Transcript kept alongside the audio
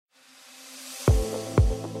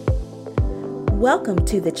Welcome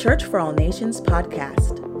to the Church for All Nations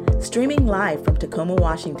podcast, streaming live from Tacoma,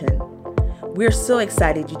 Washington. We're so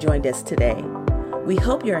excited you joined us today. We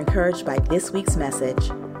hope you're encouraged by this week's message.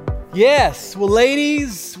 Yes, well,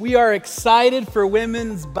 ladies, we are excited for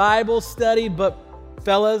women's Bible study, but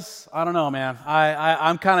fellas, I don't know, man.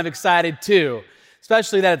 I'm kind of excited too,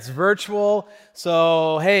 especially that it's virtual.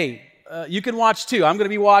 So, hey, you can watch too. I'm going to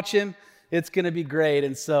be watching. It's going to be great.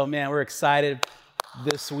 And so, man, we're excited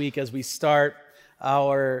this week as we start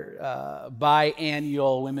our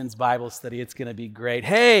biannual women's Bible study. It's going to be great.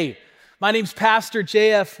 Hey, my name's Pastor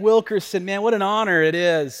J.F. Wilkerson. Man, what an honor it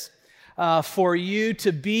is for you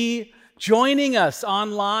to be joining us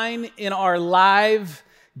online in our live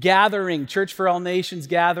gathering, Church for All Nations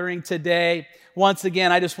gathering today. Once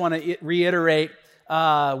again, I just want to reiterate,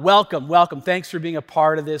 welcome. Thanks for being a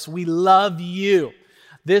part of this. We love you.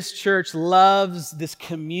 This church loves this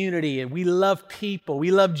community, and we love people.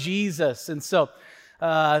 We love Jesus. And so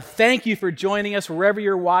thank you for joining us wherever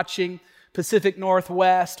you're watching. Pacific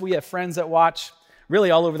Northwest, we have friends that watch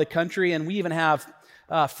really all over the country, and we even have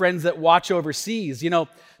friends that watch overseas. You know,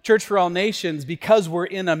 Church for All Nations, because we're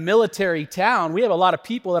in a military town, we have a lot of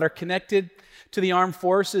people that are connected to the armed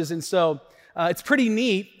forces. And so it's pretty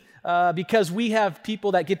neat because we have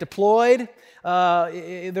people that get deployed.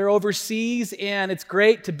 They're overseas, and it's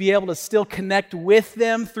great to be able to still connect with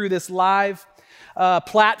them through this live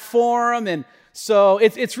platform. And so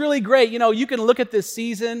it's really great. You know, you can look at this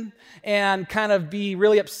season and kind of be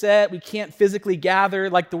really upset. We can't physically gather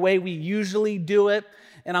like the way we usually do it.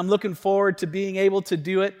 And I'm looking forward to being able to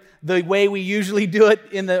do it the way we usually do it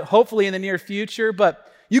hopefully in the near future. But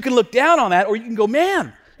you can look down on that, or you can go,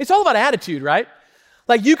 man, it's all about attitude, right?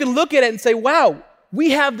 Like you can look at it and say, wow,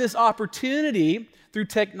 we have this opportunity through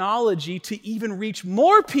technology to even reach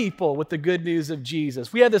more people with the good news of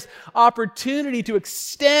Jesus. We have this opportunity to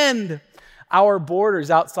extend our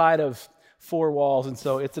borders outside of four walls. And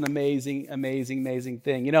so it's an amazing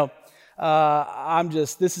thing. You know,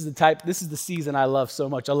 this is the season I love so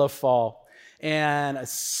much. I love fall. And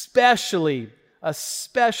especially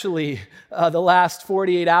the last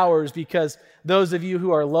 48 hours, because those of you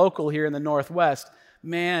who are local here in the Northwest,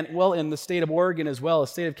 man, well, in the state of Oregon as well, the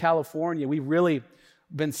state of California, we've really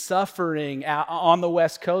been suffering on the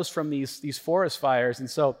West Coast from these forest fires. And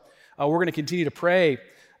so we're going to continue to pray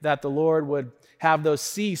that the Lord would have those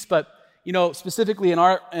cease. But, you know, specifically in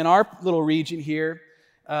our little region here,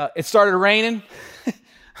 it started raining.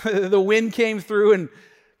 The wind came through and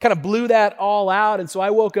kind of blew that all out. And so I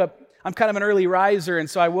woke up, I'm kind of an early riser, and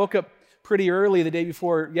so I woke up pretty early the day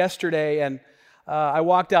before yesterday, and I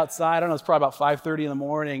walked outside. I don't know, it's probably about 5:30 in the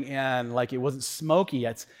morning, and like it wasn't smoky.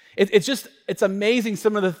 It's amazing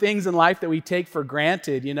some of the things in life that we take for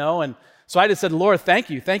granted, you know. And so I just said, Lord, thank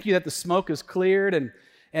you that the smoke is cleared.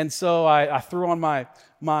 And so I threw on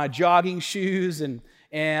my jogging shoes and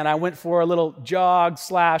I went for a little jog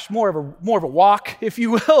 / more of a walk, if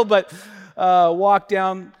you will, but walked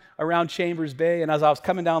down around Chambers Bay. And as I was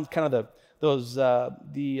coming down kind of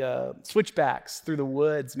the switchbacks through the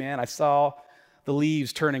woods, man, I saw the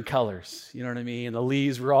leaves turning colors, you know what I mean? And the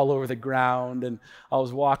leaves were all over the ground, and I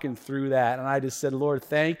was walking through that, and I just said, Lord,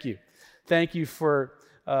 thank you. Thank you for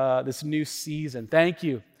this new season. Thank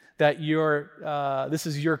you that this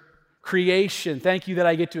is your creation. Thank you that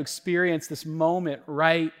I get to experience this moment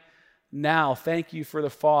right now. Thank you for the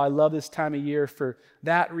fall. I love this time of year for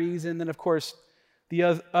that reason. Then, of course,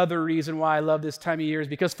 the other reason why I love this time of year is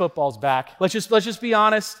because football's back. Let's just be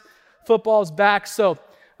honest. Football's back. So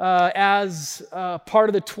as part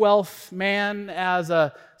of the 12th man, as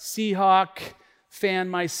a Seahawk fan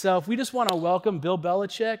myself, we just want to welcome Bill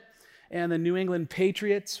Belichick and the New England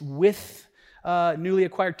Patriots with newly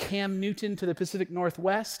acquired Cam Newton to the Pacific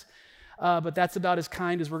Northwest. But that's about as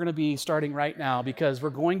kind as we're going to be starting right now, because we're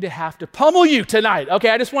going to have to pummel you tonight. Okay,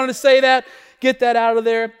 I just wanted to say that, get that out of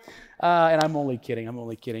there. And I'm only kidding.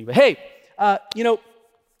 But hey, you know,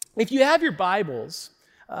 if you have your Bibles,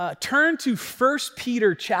 turn to 1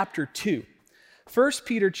 Peter chapter 2. 1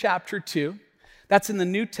 Peter chapter 2. That's in the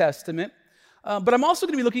New Testament. But I'm also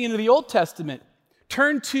going to be looking into the Old Testament.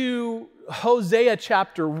 Turn to Hosea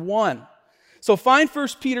chapter 1. So find 1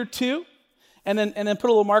 Peter 2, and then put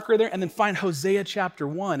a little marker there, and then find Hosea chapter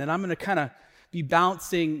 1. And I'm going to kind of be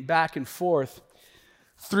bouncing back and forth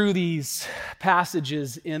through these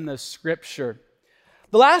passages in the Scripture.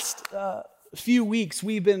 The last few weeks,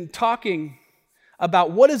 we've been talking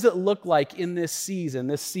about what does it look like in this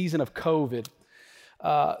season of COVID,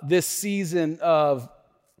 this season of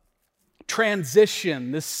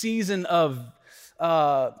transition, this season of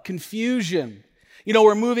confusion. You know,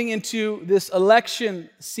 we're moving into this election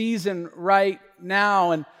season right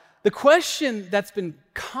now, and the question that's been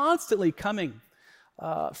constantly coming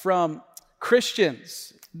from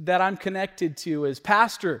Christians that I'm connected to is,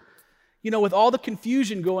 Pastor, with all the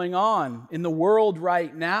confusion going on in the world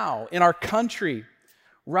right now, in our country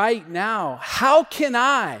right now, how can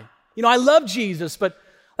I love Jesus, but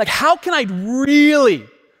how can I really,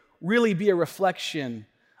 really be a reflection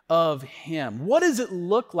of him? What does it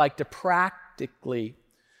look like to practically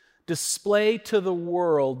display to the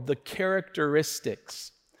world the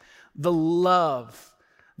characteristics, the love,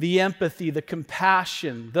 the empathy, the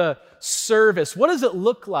compassion, the service? What does it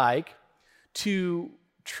look like to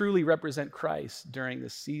truly represent Christ during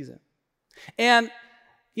this season? And,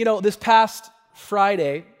 this past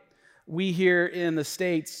Friday, we here in the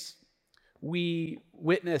States, we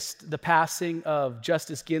witnessed the passing of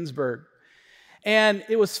Justice Ginsburg. And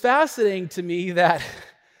it was fascinating to me that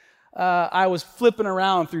I was flipping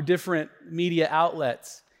around through different media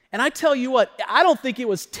outlets. And I tell you what, I don't think it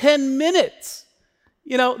was 10 minutes.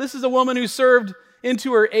 This is a woman who served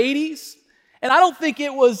into her 80s. And I don't think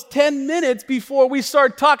it was 10 minutes before we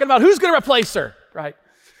started talking about who's going to replace her, right?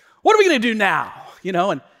 What are we going to do now?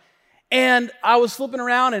 And I was flipping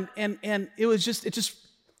around and it's just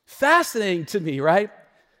fascinating to me, right?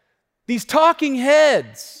 These talking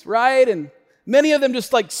heads, right? And many of them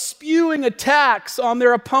just spewing attacks on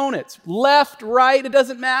their opponents, left, right, it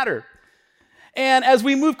doesn't matter. And as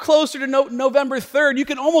we move closer to November 3rd,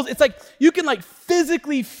 you can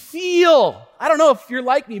physically feel, I don't know if you're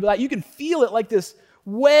like me, but you can feel it, this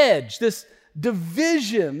wedge, this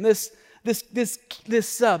division, this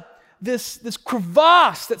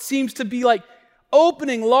crevasse that seems to be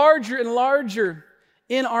opening larger and larger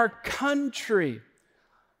in our country.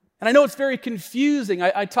 And I know it's very confusing.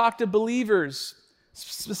 I talked to believers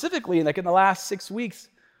specifically in the last 6 weeks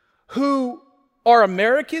who are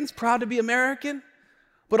Americans, proud to be American,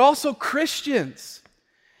 but also Christians.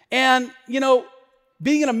 And,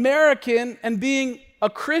 being an American and being a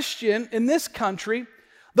Christian in this country,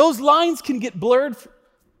 those lines can get blurred,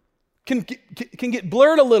 can get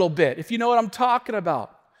blurred a little bit, if you know what I'm talking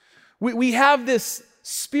about. We have this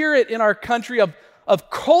spirit in our country of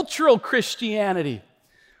cultural Christianity,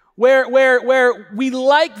 where we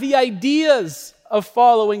like the ideas of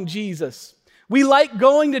following Jesus. We like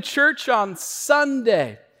going to church on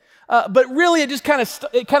Sunday, but really it kind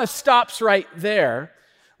of stops right there.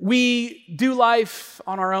 We do life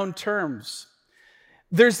on our own terms.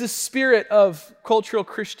 There's this spirit of cultural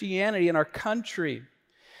Christianity in our country.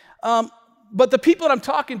 But the people that I'm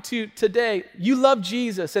talking to today, you love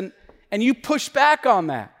Jesus and you push back on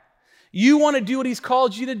that. You want to do what he's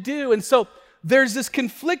called you to do. And so there's this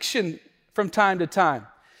confliction from time to time.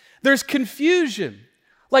 There's confusion.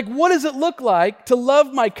 What does it look like to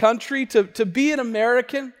love my country, to be an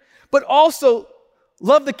American, but also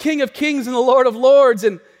love the King of Kings and the Lord of Lords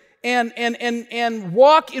and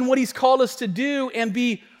walk in what he's called us to do and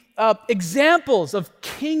be examples of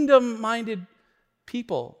kingdom-minded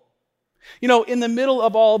people? In the middle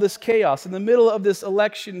of all this chaos, in the middle of this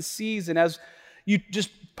election season, as you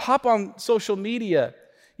just pop on social media,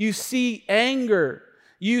 you see anger,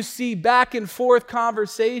 you see back and forth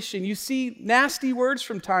conversation, you see nasty words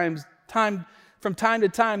from time to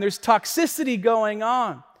time. There's toxicity going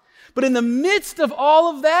on. But in the midst of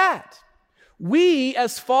all of that, we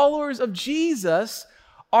as followers of Jesus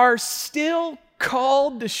are still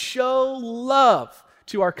called to show love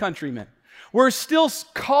to our countrymen. We're still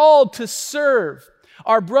called to serve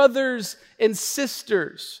our brothers and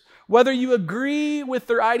sisters. Whether you agree with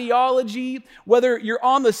their ideology, whether you're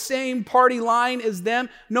on the same party line as them,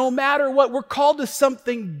 no matter what, we're called to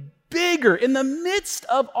something bigger. In the midst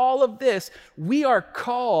of all of this, we are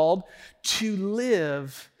called to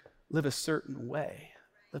live a certain way.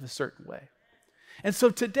 Live a certain way. And so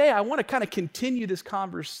today I want to kind of continue this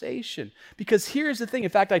conversation because here's the thing. In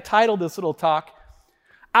fact, I titled this little talk,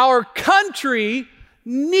 "Our Country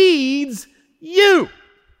Needs You."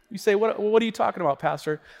 You say, what are you talking about,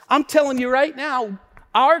 Pastor? I'm telling you right now,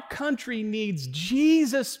 our country needs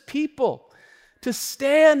Jesus people to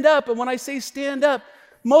stand up. And when I say stand up,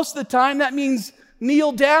 most of the time that means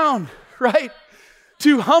kneel down, right?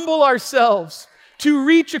 To humble ourselves, to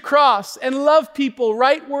reach across and love people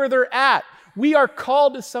right where they're at. We are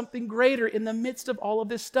called to something greater in the midst of all of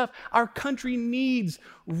this stuff. Our country needs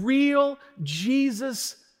real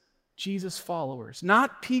Jesus followers,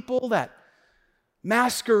 not people that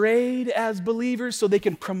masquerade as believers so they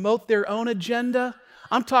can promote their own agenda.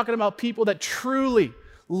 I'm talking about people that truly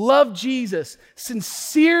love Jesus,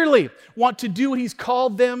 sincerely want to do what he's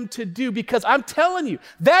called them to do, because I'm telling you,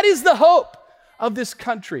 that is the hope of this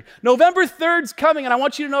country. November 3rd's coming, and I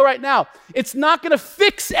want you to know right now, it's not going to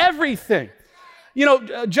fix everything.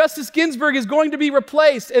 Justice Ginsburg is going to be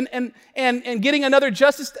replaced and getting another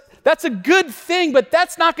justice. That's a good thing, but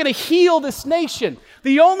that's not going to heal this nation.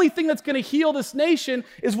 The only thing that's going to heal this nation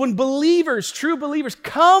is when believers, true believers,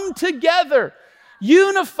 come together,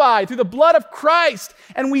 unified through the blood of Christ,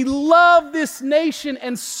 and we love this nation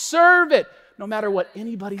and serve it, no matter what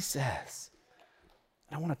anybody says.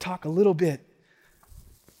 I want to talk a little bit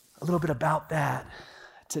about that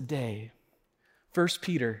today. 1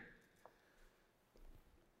 Peter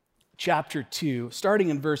chapter 2, starting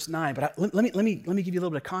in verse 9, but let me give you a little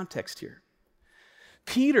bit of context here.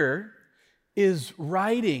 Peter is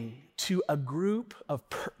writing to a group of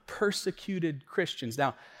persecuted Christians.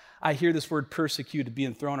 Now, I hear this word persecuted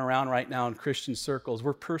being thrown around right now in Christian circles.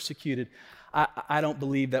 We're persecuted. I don't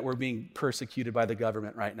believe that we're being persecuted by the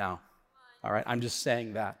government right now. All right, I'm just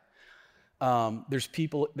saying that.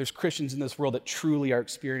 There's Christians in this world that truly are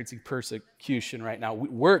experiencing persecution right now.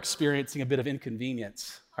 We're experiencing a bit of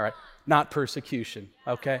inconvenience, all right? Not persecution,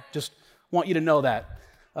 okay? Just want you to know that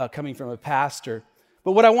coming from a pastor.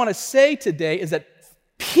 But what I want to say today is that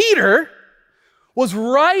Peter was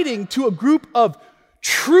writing to a group of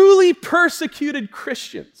truly persecuted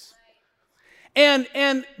Christians.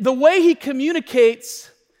 And the way he communicates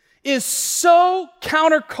is so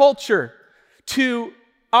counterculture to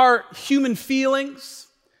our human feelings.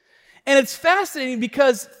 And it's fascinating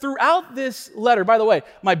because throughout this letter, by the way,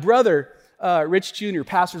 my brother, Rich Jr.,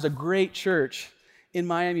 pastors a great church in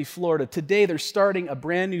Miami, Florida. Today, they're starting a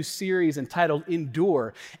brand new series entitled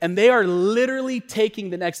Endure. And they are literally taking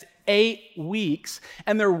the next 8 weeks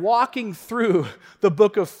and they're walking through the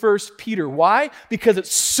book of 1 Peter. Why? Because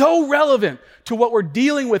it's so relevant to what we're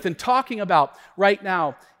dealing with and talking about right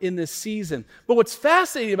now in this season. But what's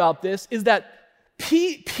fascinating about this is that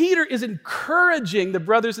Peter is encouraging the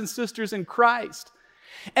brothers and sisters in Christ.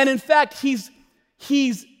 And in fact,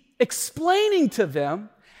 he's explaining to them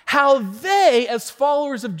how they, as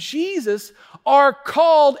followers of Jesus, are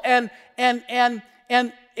called and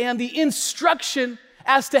the instruction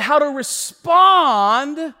as to how to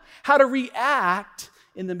respond, how to react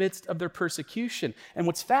in the midst of their persecution. And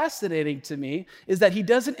what's fascinating to me is that he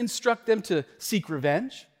doesn't instruct them to seek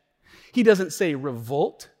revenge. He doesn't say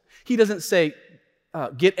revolt. He doesn't say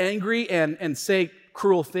get angry and say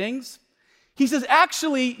cruel things. He says,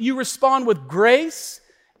 actually, you respond with grace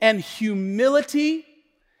and humility.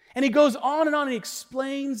 And he goes on and he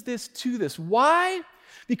explains this to this. Why?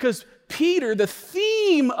 Because Peter, the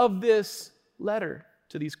theme of this letter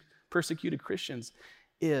to these persecuted Christians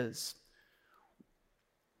is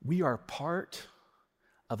we are part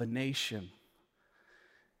of a nation.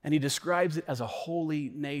 And he describes it as a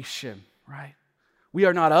holy nation, right? We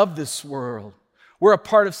are not of this world. We're a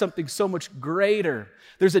part of something so much greater.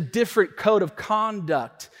 There's a different code of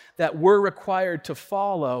conduct that we're required to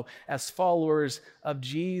follow as followers of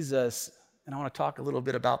Jesus. And I want to talk a little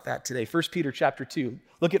bit about that today. 1 Peter chapter 2.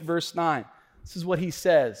 Look at verse 9. This is what he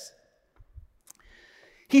says.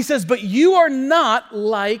 He says, but you are not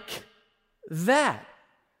like that.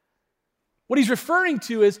 What he's referring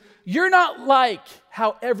to is you're not like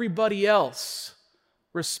how everybody else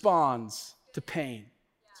responds to pain.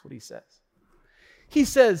 That's what he says. He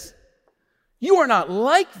says, you are not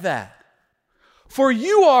like that. For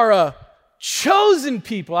you are a chosen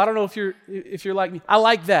people. I don't know if you're like me. I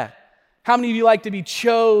like that. How many of you like to be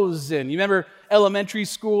chosen? You remember elementary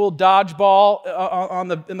school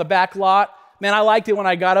dodgeball in the back lot? Man, I liked it when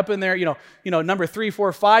I got up in there, number 3,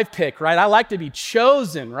 4, 5 pick, right? I like to be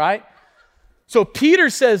chosen, right? So Peter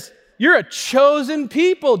says, you're a chosen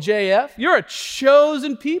people, JF. You're a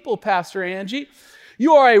chosen people, Pastor Angie.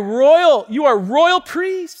 You are royal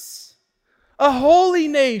priests, a holy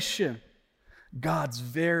nation, God's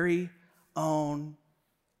very own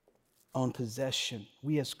possession.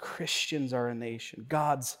 We as Christians are a nation,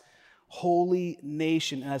 God's holy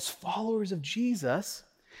nation. And as followers of Jesus,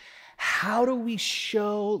 how do we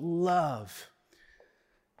show love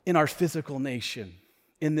in our physical nation,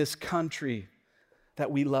 in this country that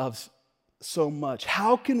we love so much?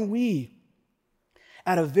 How can we,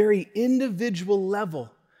 at a very individual level,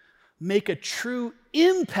 make a true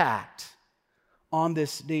impact on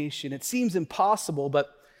this nation? It seems impossible, but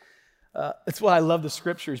that's why I love the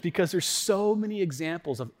scriptures, because there's so many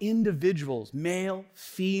examples of individuals, male,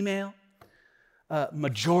 female,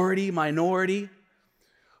 majority, minority,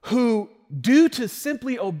 who, due to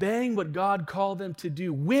simply obeying what God called them to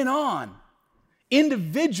do, went on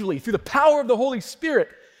individually through the power of the Holy Spirit,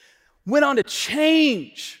 went on to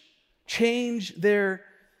change their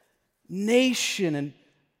nation. And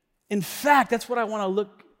in fact, that's what I want to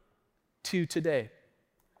look to today.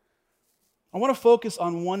 I want to focus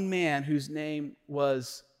on one man whose name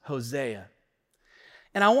was Hosea.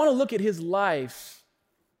 And I want to look at his life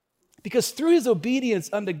because through his obedience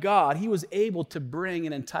unto God, he was able to bring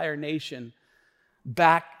an entire nation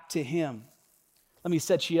back to him. Let me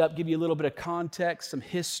set you up, give you a little bit of context, some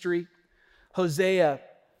history. Hosea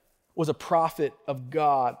was a prophet of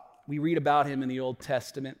God. We read about him in the Old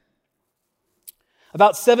Testament.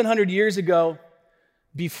 About 700 years ago,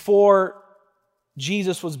 before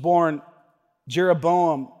Jesus was born,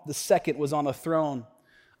 Jeroboam II was on the throne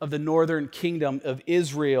of the northern kingdom of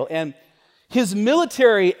Israel. And his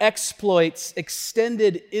military exploits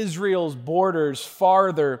extended Israel's borders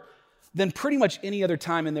farther than pretty much any other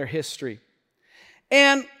time in their history.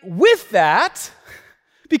 And with that,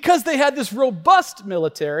 because they had this robust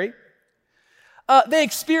military, they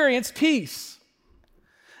experienced peace.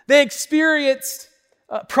 They experienced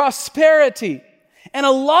prosperity. And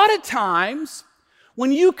a lot of times,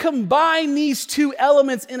 when you combine these two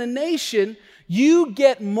elements in a nation, you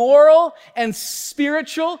get moral and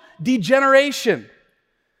spiritual degeneration.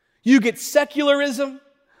 You get secularism,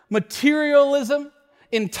 materialism,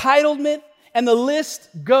 entitlement, and the list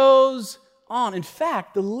goes on. In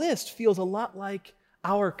fact, the list feels a lot like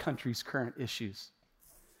our country's current issues.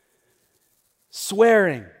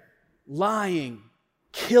 Swearing, lying,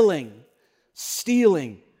 killing,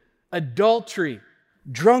 stealing, adultery,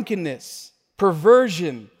 drunkenness,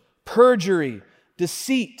 perversion, perjury,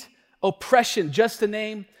 deceit, oppression, just to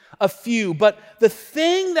name a few. But the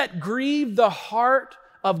thing that grieved the heart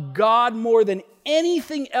of God more than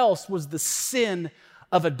anything else was the sin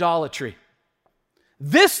of idolatry.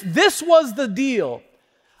 This was the deal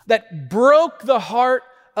that broke the heart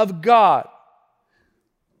of God.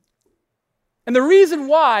 And the reason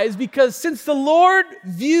why is because since the Lord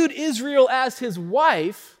viewed Israel as his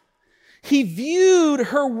wife, he viewed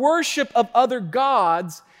her worship of other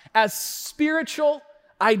gods as spiritual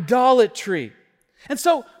idolatry. And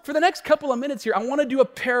so for the next couple of minutes here, I want to do a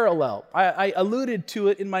parallel. I alluded to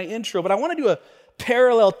it in my intro, but I want to do a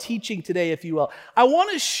parallel teaching today, if you will. I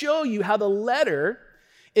want to show you how the letter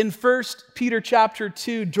in 1 Peter chapter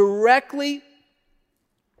 2 directly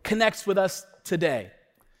connects with us today.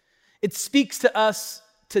 It speaks to us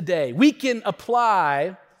today. We can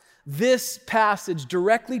apply this passage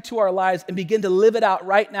directly to our lives and begin to live it out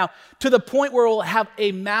right now to the point where it will have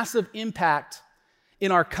a massive impact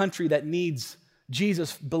in our country that needs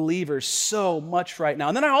Jesus believers so much right now.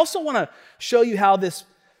 And then I also want to show you how this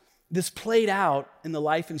played out in the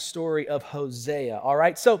life and story of Hosea, all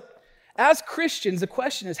right? So as Christians, the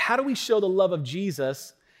question is, how do we show the love of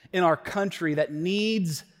Jesus in our country that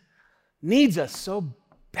needs us so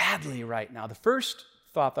badly right now? The first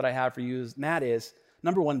thought that I have for you is, and that is,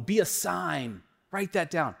 number one, be a sign. Write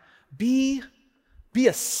that down. Be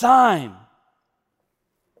a sign.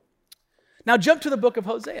 Now jump to the book of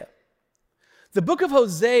Hosea. The book of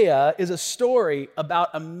Hosea is a story about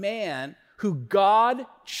a man who God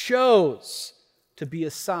chose to be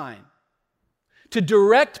a sign, to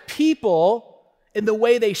direct people in the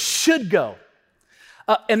way they should go.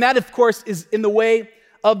 And that, of course, is in the way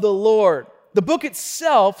of the Lord. The book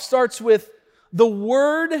itself starts with the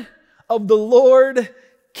word of the Lord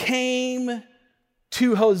came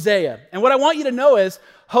to Hosea. And what I want you to know is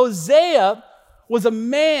Hosea was a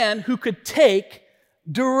man who could take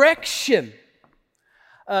direction.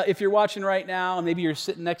 If you're watching right now, and maybe you're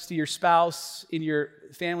sitting next to your spouse in your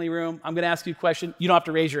family room, I'm going to ask you a question. You don't have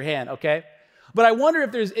to raise your hand, okay? But I wonder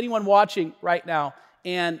if there's anyone watching right now,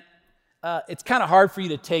 and it's kind of hard for you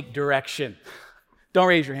to take direction. Don't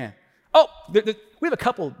raise your hand. Oh, we have a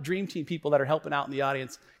couple Dream Team people that are helping out in the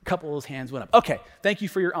audience. A couple of those hands went up. Okay, thank you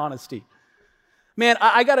for your honesty. Man,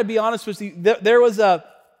 I got to be honest with you. There was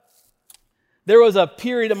a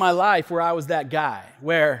period of my life where I was that guy,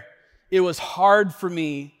 where it was hard for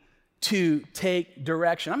me to take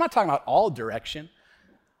direction. I'm not talking about all direction.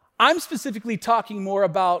 I'm specifically talking more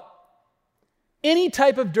about any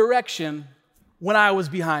type of direction when I was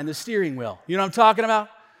behind the steering wheel. You know what I'm talking about?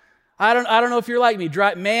 I don't know if you're like me.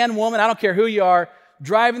 Man, woman, I don't care who you are.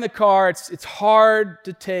 Driving the car, it's hard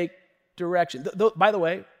to take direction. By the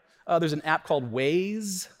way, there's an app called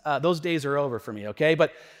Waze. Those days are over for me, okay?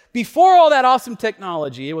 But before all that awesome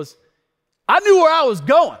technology, I knew where I was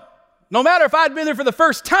going. No matter if I'd been there for the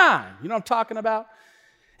first time. You know what I'm talking about?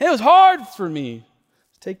 And it was hard for me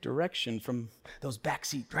to take direction from those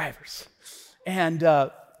backseat drivers. And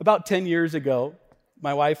about 10 years ago,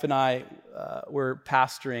 my wife and I were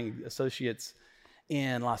pastoring associates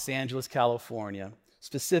in Los Angeles, California,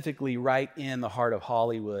 specifically right in the heart of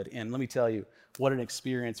Hollywood. And let me tell you, what an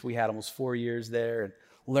experience. We had almost 4 years there and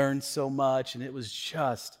learned so much. And it was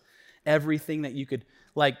just everything that you could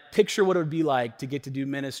Like, picture what it would be like to get to do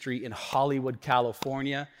ministry in Hollywood,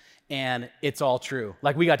 California, and it's all true.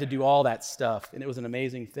 Like, we got to do all that stuff, and it was an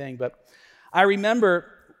amazing thing. But I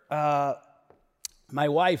remember my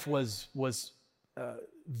wife was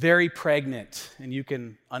very pregnant, and you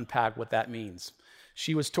can unpack what that means.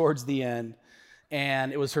 She was towards the end,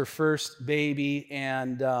 and it was her first baby,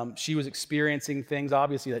 and she was experiencing things,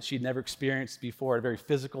 obviously, that she'd never experienced before at a very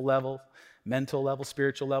physical level, mental level,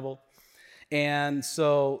 spiritual level. And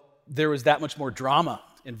so there was that much more drama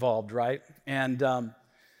involved, right? And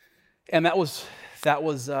that was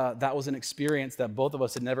an experience that both of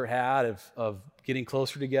us had never had of getting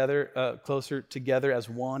closer together as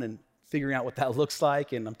one and figuring out what that looks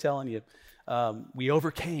like. And I'm telling you, we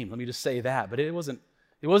overcame. Let me just say that. But it wasn't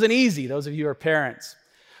easy. Those of you who are parents.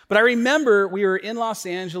 But I remember we were in Los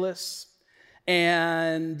Angeles,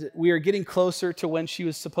 and we were getting closer to when she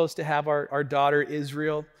was supposed to have our daughter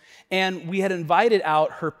Israel. And we had invited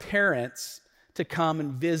out her parents to come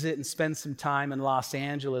and visit and spend some time in Los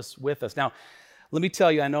Angeles with us. Now, let me tell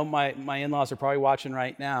you, I know my in-laws are probably watching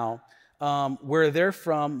right now. Where they're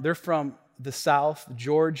from the South,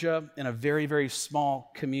 Georgia, in a very, very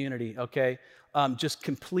small community, okay? Just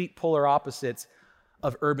complete polar opposites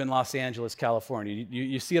of urban Los Angeles, California.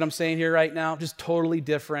 You see what I'm saying here right now? Just totally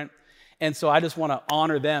different. And so I just want to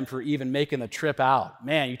honor them for even making the trip out.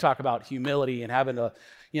 Man, you talk about humility and having to,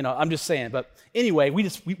 I'm just saying. But anyway,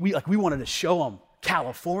 we wanted to show them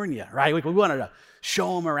California, right? We wanted to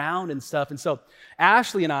show them around and stuff. And so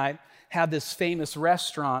Ashley and I had this famous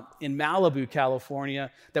restaurant in Malibu,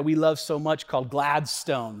 California, that we love so much called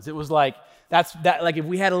Gladstone's. It was like, like if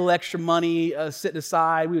we had a little extra money sitting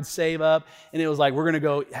aside, we would save up, and it was like, we're going to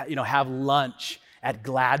go, have lunch at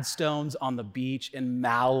Gladstone's on the beach in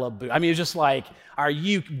Malibu. I mean, it was just like, are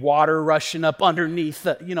you water rushing up underneath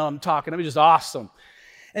I'm talking, it was just awesome.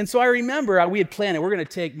 And so I remember we had planned it. We're going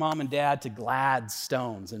to take mom and dad to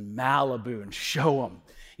Gladstone's in Malibu and show them.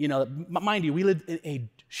 Mind you, we lived in a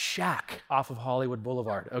shack off of Hollywood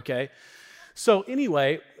Boulevard, okay? So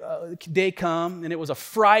anyway, day come, and it was a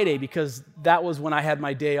Friday because that was when I had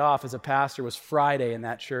my day off as a pastor, was Friday in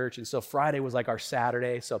that church. And so Friday was like our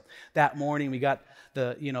Saturday. So that morning we got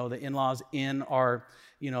the in-laws in our,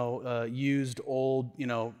 used old,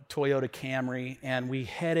 Toyota Camry, and we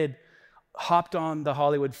hopped on the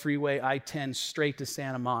Hollywood freeway, I-10, straight to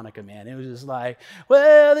Santa Monica, man. It was just like,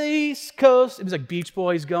 well, the East Coast. It was like Beach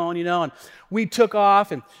Boys going, and we took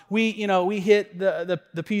off, and we hit the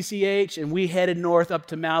PCH, and we headed north up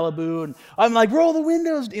to Malibu, and I'm like, roll the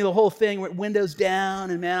windows, the whole thing, windows down,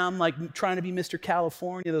 and man, I'm like trying to be Mr.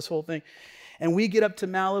 California, this whole thing. And we get up to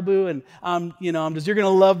Malibu, and I'm just, you're going to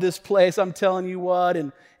love this place, I'm telling you what.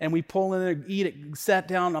 And we pull in there, eat it, sat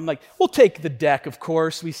down. I'm like, we'll take the deck, of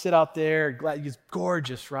course. We sit out there, it's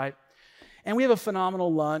gorgeous, right? And we have a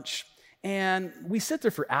phenomenal lunch. And we sit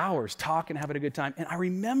there for hours talking, having a good time. And I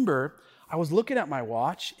remember I was looking at my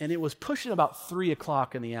watch, and it was pushing about 3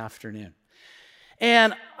 o'clock in the afternoon.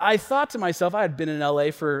 And I thought to myself, I had been in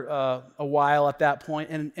LA for a while at that point,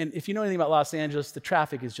 and if you know anything about Los Angeles, the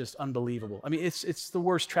traffic is just unbelievable. I mean, it's the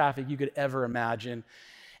worst traffic you could ever imagine,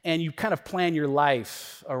 and you kind of plan your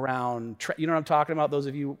life around, you know what I'm talking about, those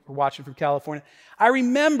of you who are watching from California. I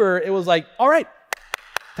remember it was like, all right,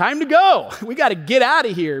 time to go. We got to get out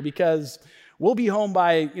of here because we'll be home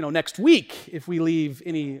by next week if we leave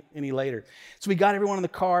any later. So we got everyone in the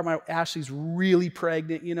car. Ashley's really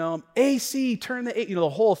pregnant, AC, turn the the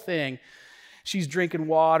whole thing. She's drinking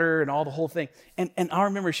water and all the whole thing. And I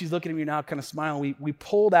remember she's looking at me now, kind of smiling. We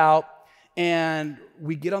pulled out and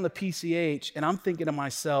we get on the PCH, and I'm thinking to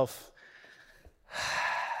myself,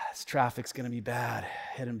 this traffic's going to be bad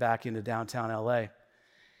heading back into downtown LA.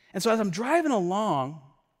 And so as I'm driving along,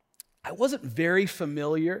 I wasn't very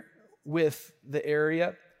familiar with the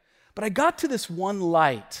area, but I got to this one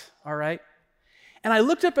light, all right? And I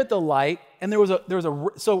looked up at the light, and there was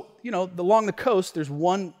along the coast, there's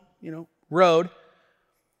one, road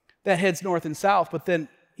that heads north and south, but then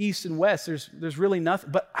east and west, there's really nothing.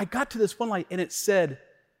 But I got to this one light, and it said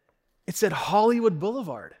Hollywood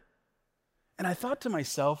Boulevard. And I thought to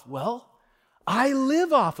myself, well, I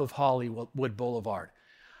live off of Hollywood Boulevard.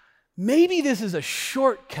 Maybe this is a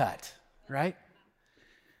shortcut, right?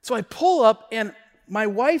 So I pull up, and my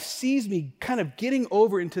wife sees me kind of getting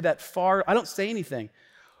over into that far, I don't say anything,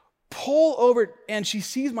 pull over, and she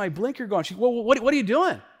sees my blinker going. She, well, what are you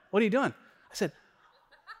doing? What are you doing? I said,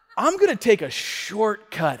 I'm going to take a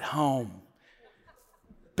shortcut home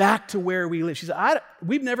back to where we live. She said,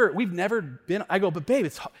 we've never been. I go, but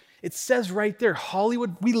babe, it says right there,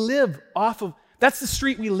 Hollywood, we live off of, that's the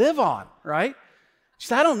street we live on, right? She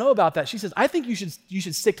said, I don't know about that. She says, I think you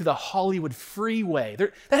should stick to the Hollywood freeway.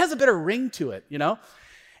 That has a better ring to it, you know?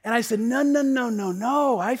 And I said,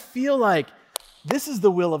 no. I feel like this is the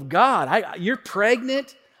will of God. You're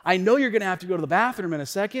pregnant. I know you're going to have to go to the bathroom in a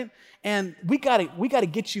second. And we got to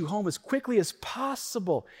get you home as quickly as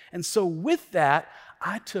possible. And so with that,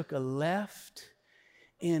 I took a left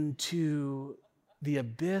into the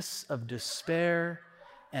abyss of despair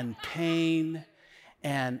and pain.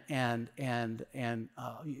 And I'm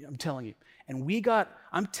telling you,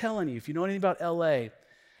 I'm telling you, if you know anything about LA,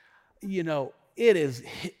 you know, it is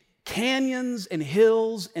canyons and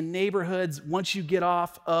hills and neighborhoods once you get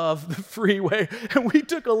off of the freeway. And we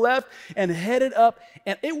took a left and headed up,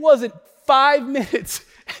 and it wasn't 5 minutes.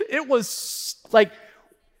 It was like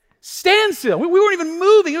standstill. We weren't even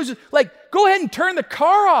moving. It was just like, go ahead and turn the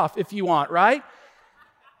car off if you want, right?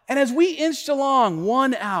 And as we inched along,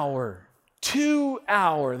 1 hour, 2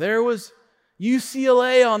 hour, there was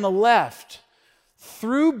UCLA on the left,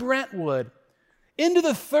 through Brentwood, into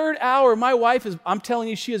the 3rd hour. My wife I'm telling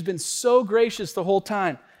you, she has been so gracious the whole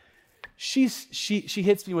time. She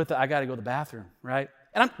hits me with I got to go to the bathroom, right?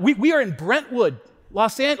 And we are in Brentwood,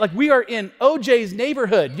 Los Angeles, like we are in OJ's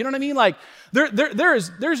neighborhood. You know what I mean? Like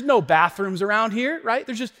there's no bathrooms around here, right?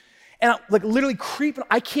 There's just, and I'm like literally creeping.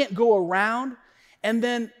 I can't go around. And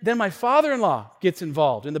then my father-in-law gets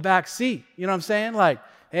involved in the back seat. You know what I'm saying? Like,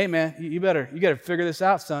 hey man, you better figure this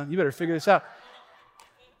out, son. You better figure this out.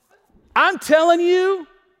 I'm telling you,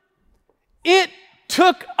 it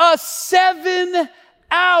took us 7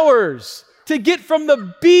 hours to get from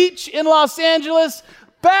the beach in Los Angeles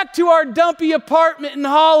back to our dumpy apartment in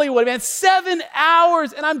Hollywood, man. 7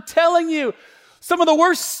 hours. And I'm telling you, some of the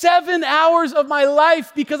worst 7 hours of my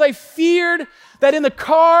life, because I feared that in the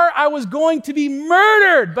car I was going to be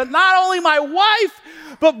murdered. But not only my wife,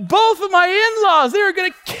 but both of my in-laws, they were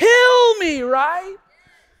going to kill me, right?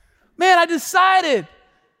 Man, I decided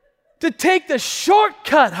to take the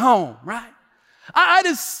shortcut home, right? I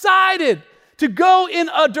decided to go in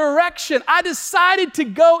a direction. I decided to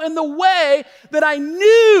go in the way that I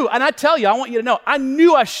knew, and I tell you, I want you to know, I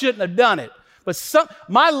knew I shouldn't have done it. But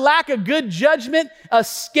my lack of good judgment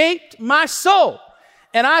escaped my soul.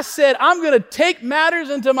 And I said, I'm going to take matters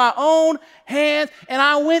into my own hands. And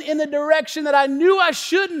I went in the direction that I knew I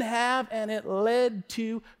shouldn't have, and it led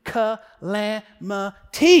to calamity,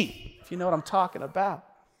 if you know what I'm talking about.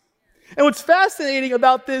 And what's fascinating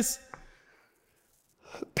about this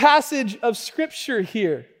passage of Scripture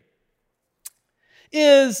here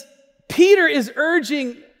is Peter is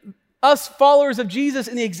urging us followers of Jesus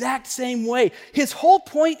in the exact same way. His whole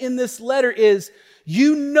point in this letter is,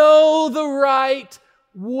 you know the right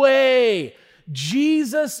way.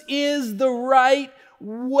 Jesus is the right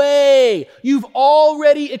way. You've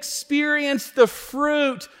already experienced the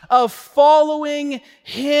fruit of following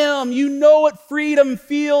Him. You know what freedom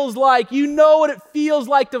feels like. You know what it feels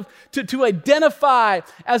like to identify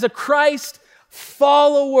as a Christ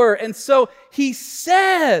follower. And so he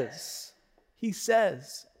says,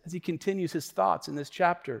 as he continues his thoughts in this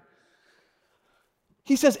chapter,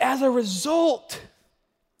 he says, as a result,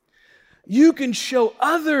 you can show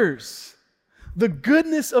others the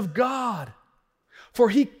goodness of God, for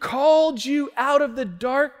He called you out of the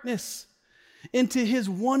darkness into His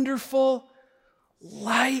wonderful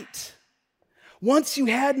light. Once you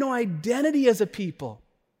had no identity as a people,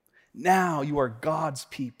 now you are God's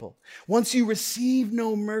people. Once you received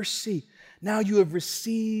no mercy, now you have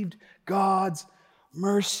received God's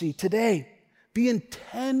mercy. Today, be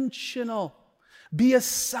intentional. Be a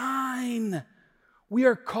sign. We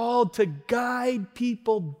are called to guide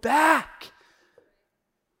people back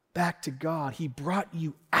to God. He brought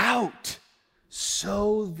you out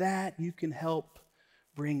so that you can help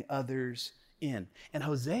bring others in. And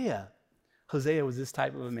Hosea was this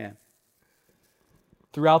type of a man.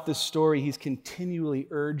 Throughout this story, he's continually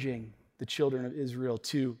urging the children of Israel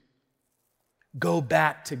to go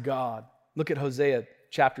back to God. Look at Hosea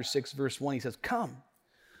chapter 6, verse 1. He says, "Come,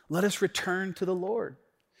 let us return to the Lord.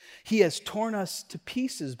 He has torn us to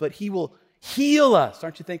pieces, but He will heal us."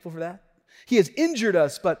 Aren't you thankful for that? "He has injured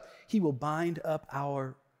us, but He will bind up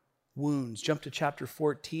our wounds." Jump to chapter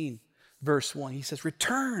 14, verse 1. He says,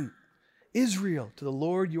 "Return, Israel, to the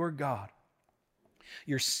Lord your God.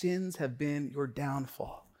 Your sins have been your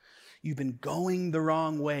downfall." You've been going the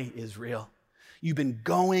wrong way, Israel. You've been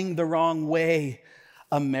going the wrong way,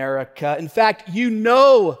 America. In fact, you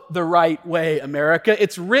know the right way, America.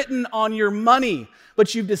 It's written on your money,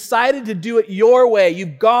 but you've decided to do it your way.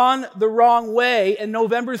 You've gone the wrong way, and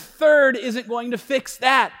November 3rd isn't going to fix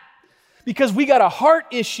that. Because we got a heart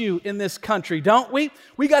issue in this country, don't we?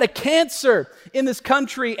 We got a cancer in this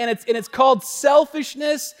country, and it's called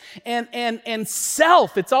selfishness and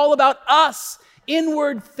self. It's all about us,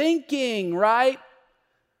 inward thinking, right?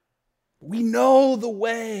 We know the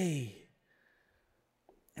way.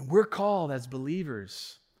 And we're called as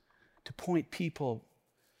believers to point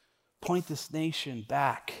this nation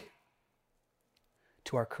back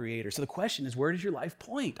to our Creator. So the question is, where does your life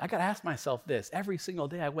point? I got to ask myself this every single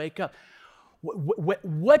day I wake up.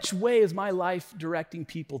 Which way is my life directing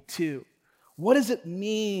people to? What does it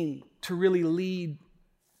mean to really lead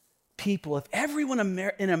people? If everyone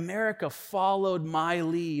in America followed my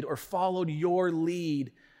lead or followed your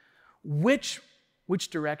lead, which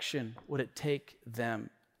direction would it take them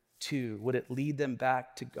to? Would it lead them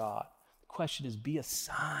back to God? The question is, be a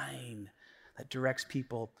sign that directs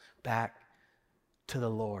people back to the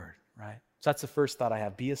Lord, right? So that's the first thought I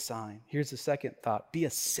have. Be a sign. Here's the second thought. Be a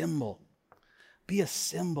symbol. Be a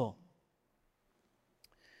symbol.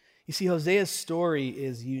 You see, Hosea's story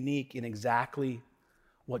is unique in exactly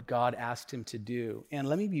what God asked him to do. And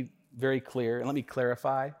let me be very clear, and let me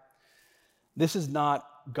clarify. This is not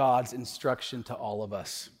God's instruction to all of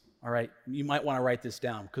us, all right? You might want to write this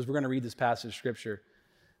down because we're going to read this passage of Scripture.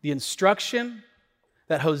 The instruction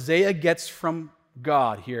that Hosea gets from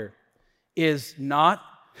God here is not,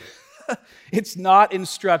 it's not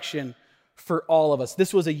instruction for all of us.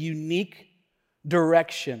 This was a unique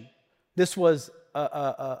direction. This was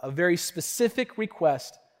a very specific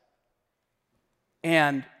request,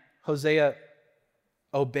 and Hosea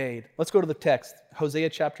obeyed. Let's go to the text, Hosea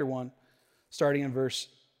chapter 1, starting in verse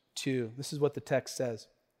 2. This is what the text says.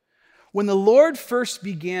 When the Lord first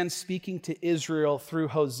began speaking to Israel through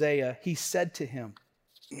Hosea, he said to him,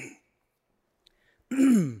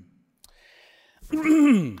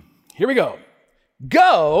 here we go.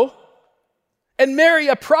 Go and marry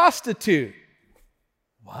a prostitute.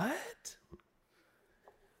 What?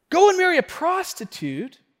 Go and marry a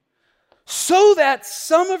prostitute so that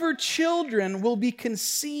some of her children will be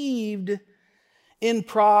conceived in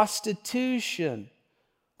prostitution.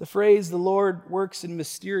 The phrase, the Lord works in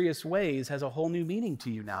mysterious ways, has a whole new meaning to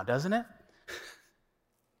you now, doesn't it?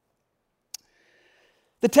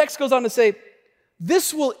 The text goes on to say,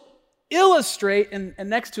 this will illustrate, and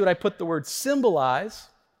next to it I put the word symbolize.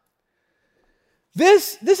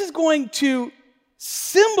 This is going to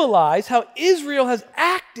symbolize how Israel has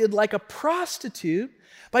acted like a prostitute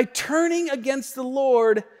by turning against the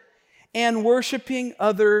Lord and worshiping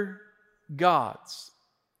other gods.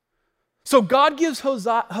 So God gives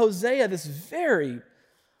Hosea this very,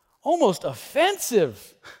 almost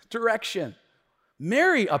offensive direction.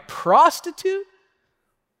 Marry a prostitute?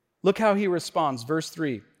 Look how he responds, verse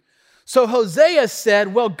 3. So Hosea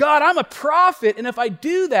said, well, God, I'm a prophet, and if I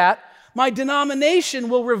do that, my denomination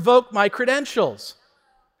will revoke my credentials.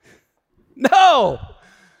 No,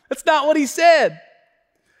 that's not what he said.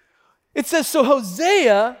 It says, so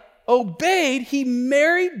Hosea obeyed. He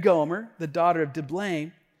married Gomer, the daughter of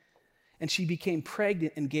Diblaim, and she became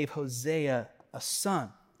pregnant and gave Hosea a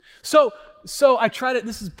son. So I try to,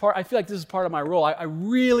 I feel like this is part of my role. I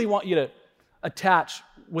really want you to attach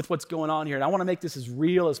with what's going on here, and I want to make this as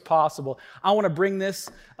real as possible. I want to bring this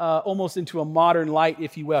almost into a modern light,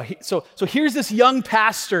 if you will. So here's this young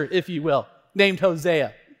pastor, if you will, named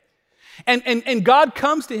Hosea. And God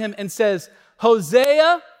comes to him and says,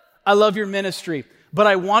 Hosea, I love your ministry, but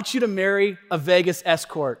I want you to marry a Vegas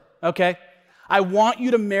escort, okay? I want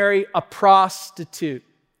you to marry a prostitute.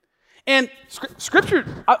 And Scripture,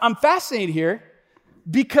 I'm fascinated here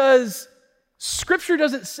because Scripture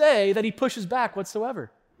doesn't say that he pushes back whatsoever,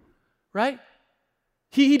 right?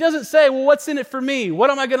 He doesn't say, well, what's in it for me? What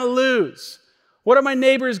am I going to lose? What are my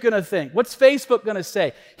neighbors going to think? What's Facebook going to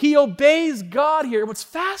say? He obeys God here. What's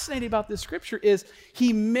fascinating about this Scripture is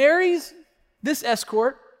he marries this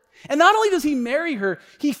escort, and not only does he marry her,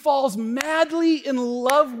 he falls madly in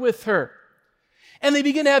love with her. And they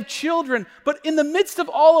begin to have children. But in the midst of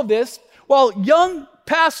all of this, while young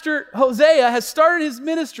Pastor Hosea has started his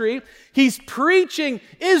ministry, he's preaching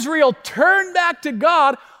Israel, turn back to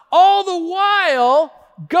God. All the while,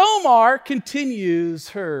 Gomer continues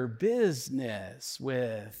her business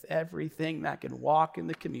with everything that can walk in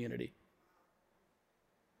the community.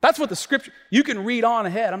 That's what the Scripture, you can read on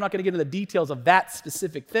ahead. I'm not going to get into the details of that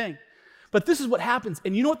specific thing. But this is what happens.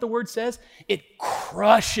 And you know what the word says? It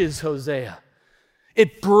crushes Hosea.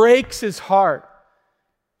 It breaks his heart.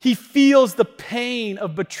 He feels the pain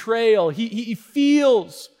of betrayal. He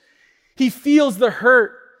feels the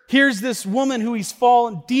hurt. Here's this woman who he's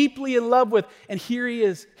fallen deeply in love with, and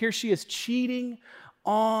here she is cheating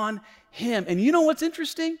on him. And you know what's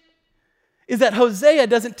interesting? is that Hosea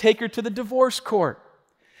doesn't take her to the divorce court.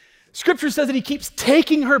 Scripture says that he keeps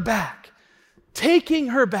taking her back, taking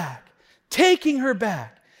her back, taking her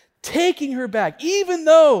back, taking her back, even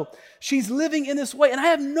though she's living in this way. And I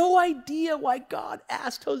have no idea why God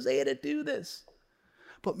asked Hosea to do this.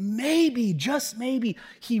 But maybe, just maybe,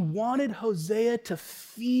 he wanted Hosea to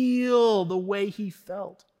feel the way he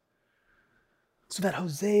felt, so that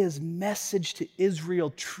Hosea's message to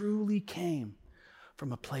Israel truly came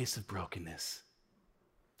from a place of brokenness.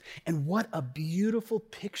 And what a beautiful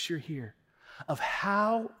picture here of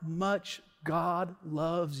how much God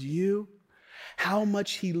loves you, how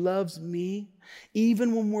much he loves me,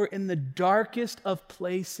 even when we're in the darkest of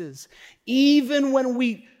places, even when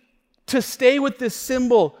we, to stay with this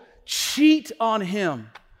symbol, cheat on him,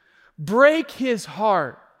 break his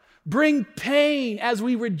heart, bring pain as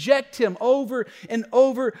we reject him over and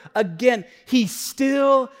over again, he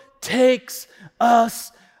still takes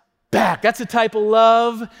us back. That's a type of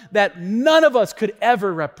love that none of us could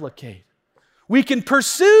ever replicate. We can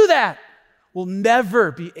pursue that. We'll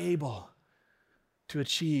never be able to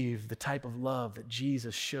achieve the type of love that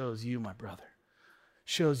Jesus shows you, my brother,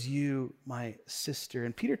 shows you, my sister.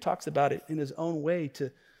 And Peter talks about it in his own way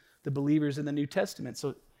to the believers in the New Testament.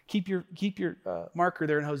 So keep your marker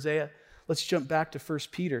there in Hosea. Let's jump back to 1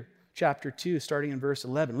 Peter chapter 2, starting in verse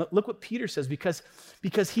 11. Look what Peter says,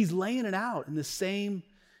 because he's laying it out in the same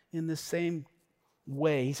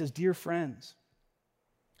way. He says, "Dear friends,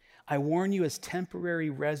 I warn you as temporary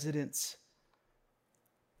residents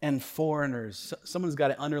and foreigners." Someone's got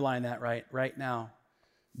to underline that right now.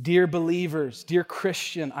 Dear believers, dear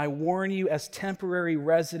Christian, I warn you as temporary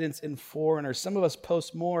residents and foreigners. Some of us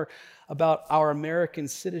post more about our American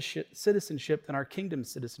citizenship than our kingdom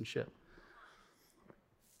citizenship.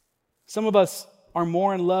 Some of us are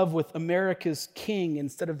more in love with America's king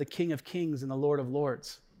instead of the King of Kings and the Lord of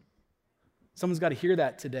Lords. Someone's got to hear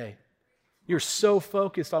that today. You're so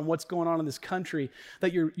focused on what's going on in this country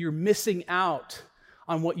that you're missing out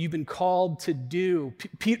on what you've been called to do.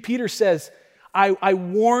 Peter says, I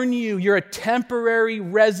warn you, you're a temporary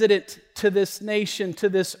resident to this nation, to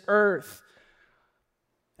this earth.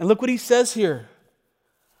 And look what he says here.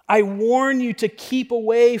 I warn you to keep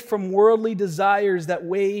away from worldly desires that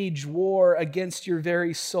wage war against your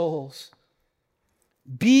very souls.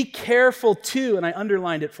 Be careful too, and I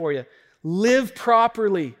underlined it for you, live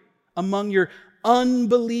properly among your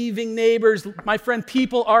unbelieving neighbors. My friend,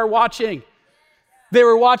 people are watching. They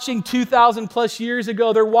were watching 2,000 plus years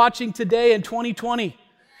ago. They're watching today in 2020.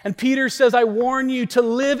 And Peter says, I warn you to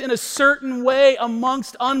live in a certain way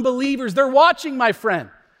amongst unbelievers. They're watching, my friend.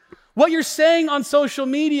 What you're saying on social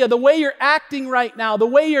media, the way you're acting right now, the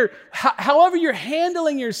way however you're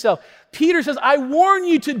handling yourself. Peter says, I warn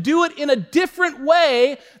you to do it in a different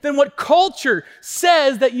way than what culture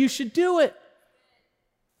says that you should do it.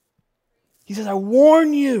 He says, I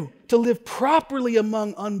warn you to live properly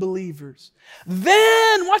among unbelievers.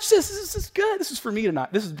 Then, watch this. This is good. This is for me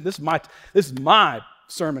tonight. This is my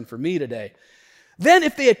sermon for me today. Then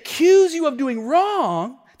if they accuse you of doing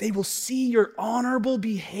wrong, they will see your honorable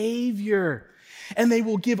behavior, and they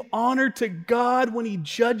will give honor to God when he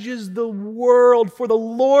judges the world. For the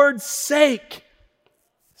Lord's sake,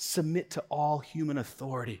 submit to all human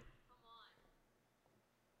authority.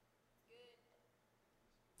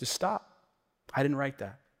 Just stop. I didn't write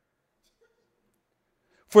that.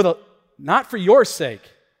 Not for your sake.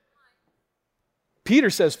 Peter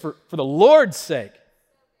says for the Lord's sake.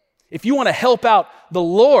 If you want to help out the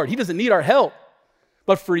Lord, he doesn't need our help.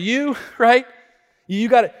 But for you, right? You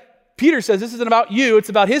got it. Peter says this isn't about you, it's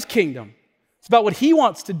about his kingdom. It's about what he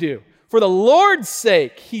wants to do. For the Lord's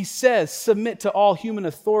sake, he says, submit to all human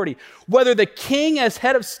authority, whether the king as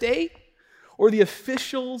head of state or the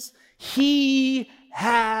officials he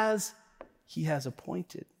has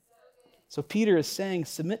appointed. So Peter is saying,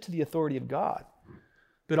 submit to the authority of God,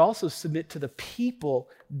 but also submit to the people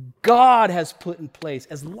God has put in place,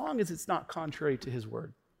 as long as it's not contrary to his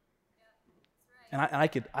word. And I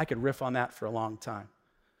could riff on that for a long time.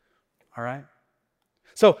 All right?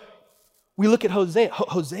 So we look at Hosea.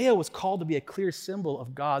 Hosea was called to be a clear symbol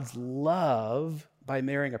of God's love by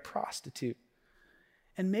marrying a prostitute.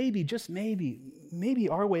 And maybe, just maybe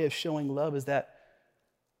our way of showing love is that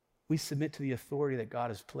we submit to the authority that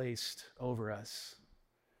God has placed over us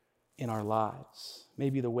in our lives.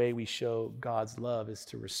 Maybe the way we show God's love is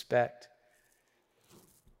to respect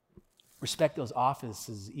those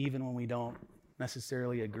offices even when we don't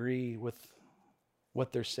necessarily agree with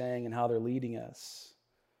what they're saying and how they're leading us.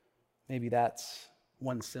 Maybe that's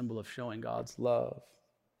one symbol of showing God's love.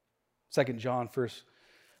 2 John, verse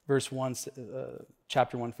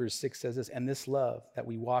Chapter 1, verse 6 says this, and this love, that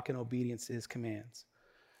we walk in obedience to his commands.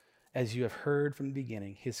 As you have heard from the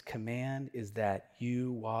beginning, his command is that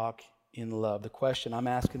you walk in love. The question I'm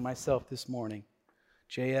asking myself this morning,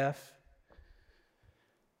 JF,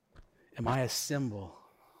 am I a symbol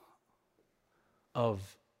of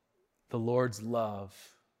the Lord's love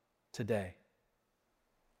today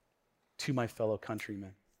to my fellow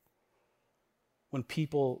countrymen? When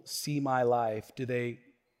people see my life, do they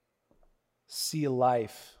see a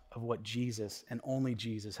life of what Jesus and only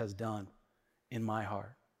Jesus has done in my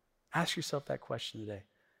heart? Ask yourself that question today.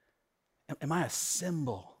 Am I a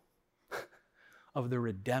symbol of the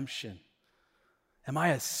redemption? Am I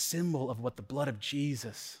a symbol of what the blood of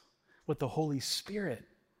Jesus, what the Holy Spirit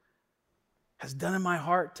has done in my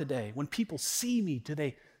heart today? When people see me, do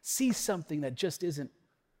they see something that just isn't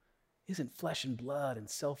flesh and blood and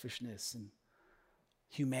selfishness and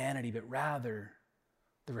humanity, but rather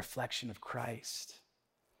the reflection of Christ?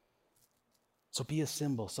 So be a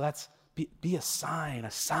symbol. So that's be a sign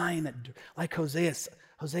that, like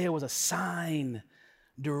Hosea was a sign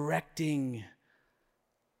directing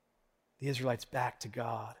the Israelites back to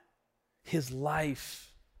God. His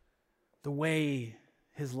life, the way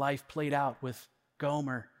his life played out with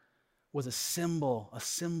Gomer, was a symbol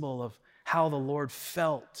of how the Lord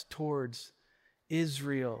felt towards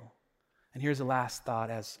Israel. And here's the last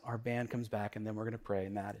thought as our band comes back, and then we're going to pray,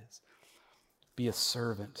 and that is, be a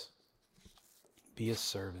servant. Be a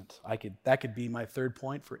servant. That could be my third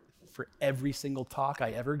point for every single talk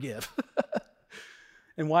I ever give.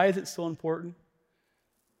 And why is it so important?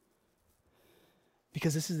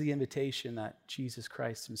 Because this is the invitation that Jesus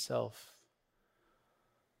Christ himself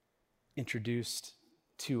introduced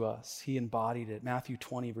to us. He embodied it. Matthew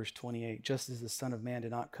 20, verse 28, just as the Son of Man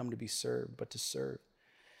did not come to be served, but to serve,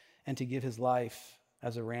 and to give his life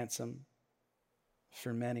as a ransom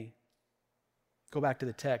for many. Go back to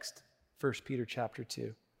the text, 1 Peter chapter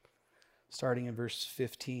 2, starting in verse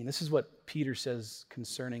 15. This is what Peter says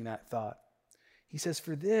concerning that thought. He says,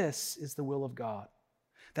 for this is the will of God,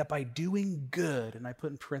 that by doing good, and I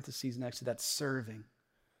put in parentheses next to that, serving,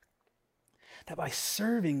 that by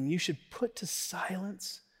serving you should put to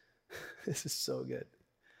silence, this is so good,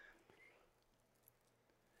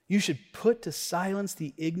 you should put to silence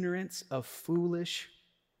the ignorance of foolish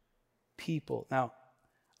people. Now,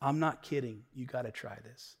 I'm not kidding. You got to try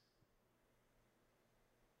this.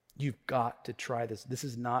 You've got to try this. This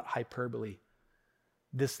is not hyperbole.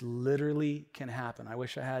 This literally can happen. I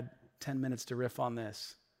wish I had 10 minutes to riff on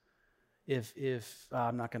this. If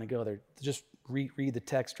I'm not going to go there, just read the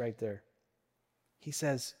text right there. He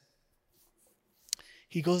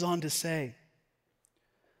goes on to say,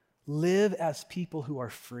 live as people who are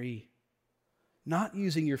free, not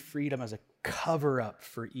using your freedom as a cover-up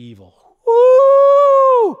for evil.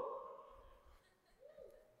 Woo!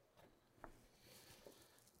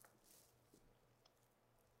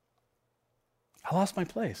 I lost my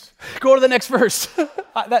place. Go to the next verse.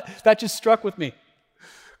 That just struck with me.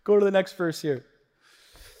 Go to the next verse here.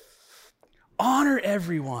 Honor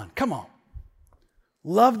everyone. Come on.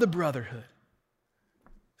 Love the brotherhood.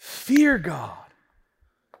 Fear God.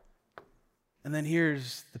 And then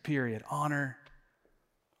here's the period. Honor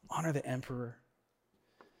the emperor.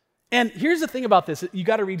 And here's the thing about this. You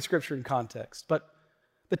got to read scripture in context. But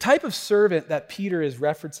the type of servant that Peter is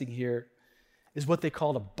referencing here is what they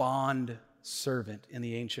called a bond servant in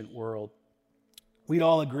the ancient world. We'd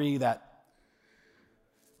all agree that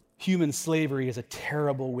human slavery is a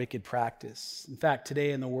terrible, wicked practice. In fact,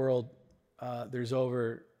 today in the world, there's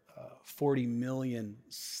over 40 million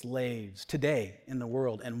slaves today in the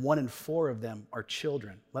world, and 1 in 4 of them are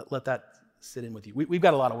children. Let that sit in with you. We've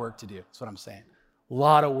got a lot of work to do. That's what I'm saying. A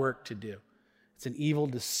lot of work to do. It's an evil,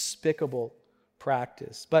 despicable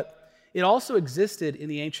practice. But it also existed in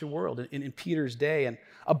the ancient world, in Peter's day. And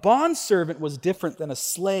a bondservant was different than a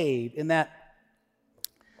slave in that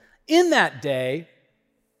day,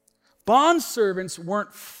 bondservants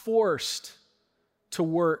weren't forced to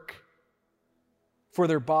work for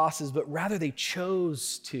their bosses, but rather they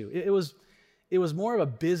chose to. It was more of a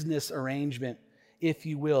business arrangement, if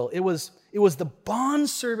you will. It was the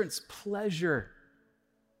bondservant's pleasure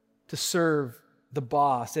to serve the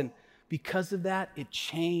boss. And because of that, it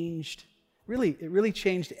really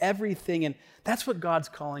changed everything. And that's what God's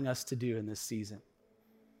calling us to do in this season.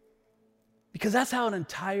 Because that's how an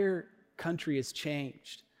entire country has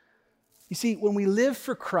changed. You see, when we live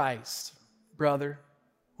for Christ, brother,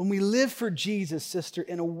 when we live for Jesus, sister,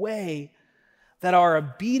 in a way that our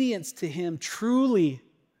obedience to him truly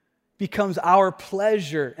becomes our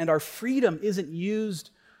pleasure and our freedom isn't used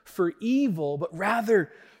for evil, but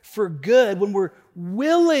rather for good, when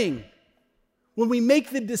willing, when we make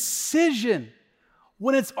the decision,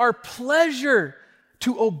 when it's our pleasure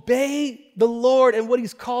to obey the Lord and what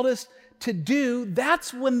He's called us to do,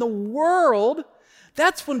 that's when the world,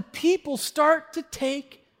 that's when people start to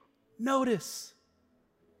take notice.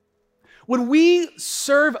 When we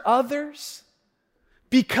serve others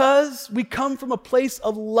because we come from a place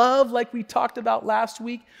of love, like we talked about last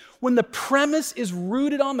week, when the premise is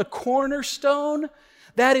rooted on the cornerstone,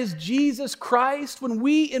 that is Jesus Christ, when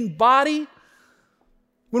we embody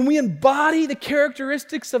the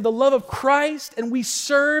characteristics of the love of Christ and we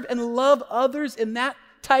serve and love others in that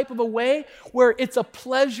type of a way where it's a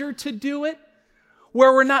pleasure to do it,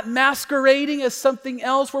 where we're not masquerading as something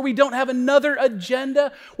else, where we don't have another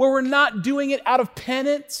agenda, where we're not doing it out of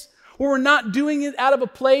penance, where we're not doing it out of a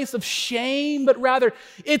place of shame, but rather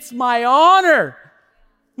it's my honor,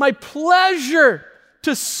 my pleasure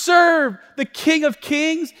to serve the King of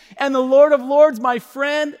Kings and the Lord of Lords, my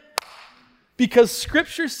friend, because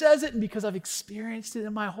Scripture says it and because I've experienced it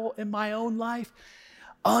in my own life.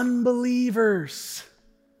 Unbelievers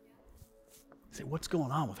say, what's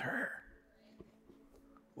going on with her?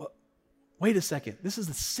 Well, wait a second. This is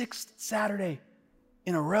the 6th Saturday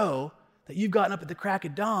in a row that you've gotten up at the crack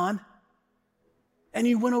of dawn and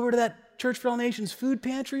you went over to that Church for All Nations food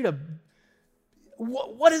pantry to,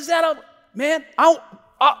 what is that? Man,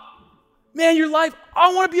 man, your life,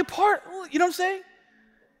 I want to be a part. You know what I'm saying?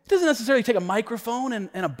 It doesn't necessarily take a microphone and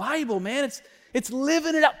a Bible, man. It's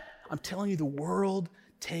living it up. I'm telling you, the world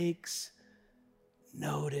takes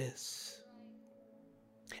notice.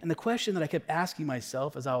 And the question that I kept asking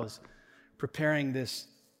myself as I was preparing this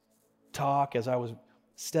talk, as I was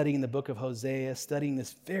studying the book of Hosea, studying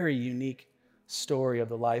this very unique story of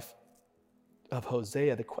the life of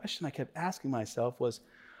Hosea, the question I kept asking myself was,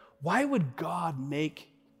 why would God make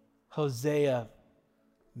Hosea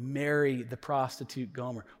marry the prostitute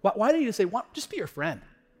Gomer? Why didn't he just say, just be your friend?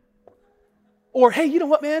 Or, hey, you know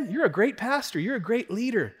what, man? You're a great pastor. You're a great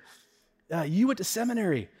leader. You went to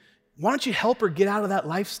seminary. Why don't you help her get out of that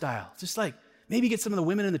lifestyle? Just like maybe get some of the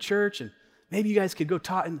women in the church and maybe you guys could go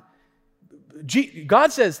talk. And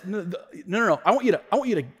God says, no. I want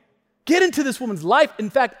you to get into this woman's life. In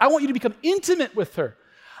fact, I want you to become intimate with her.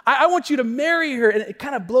 I want you to marry her. And it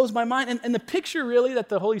kind of blows my mind. And the picture really that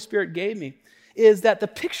the Holy Spirit gave me is that the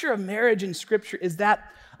picture of marriage in Scripture is that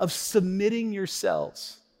of submitting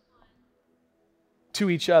yourselves to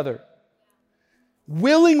each other.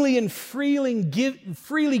 Willingly and freely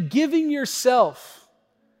giving yourself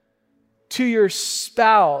to your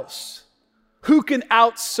spouse who can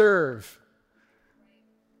outserve,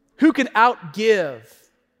 who can outgive,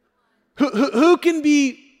 who can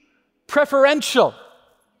be preferential,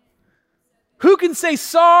 who can say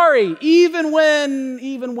sorry even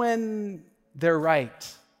when they're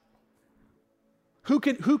right, who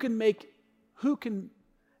can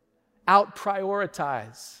out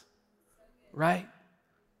prioritize, right?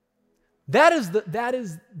 That is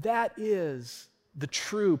the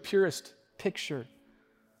true, purest picture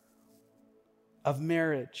of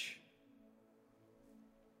marriage.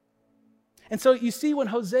 And so you see, when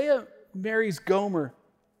Hosea marries Gomer,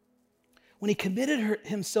 when he committed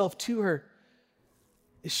himself to her,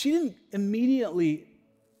 she didn't immediately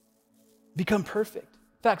become perfect.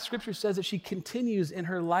 In fact, Scripture says that she continues in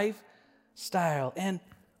her lifestyle. And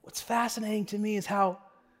what's fascinating to me is how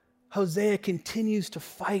Hosea continues to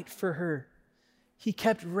fight for her. He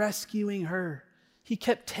kept rescuing her. He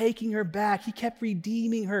kept taking her back. He kept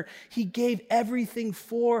redeeming her. He gave everything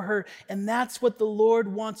for her. And that's what the Lord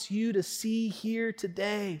wants you to see here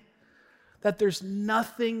today. That there's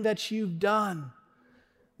nothing that you've done.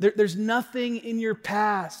 There's nothing in your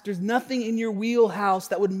past. There's nothing in your wheelhouse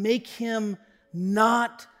that would make Him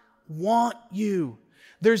not want you.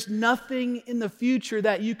 There's nothing in the future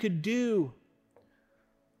that you could do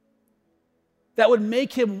that would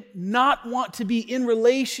make Him not want to be in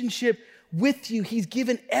relationship with you. He's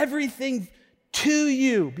given everything to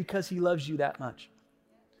you because He loves you that much.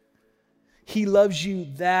 He loves you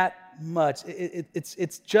that much. It's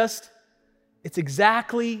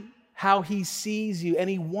exactly how He sees you. And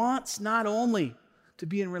He wants not only to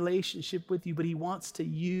be in relationship with you, but He wants to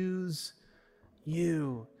use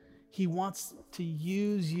you. He wants to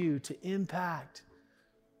use you to impact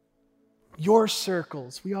your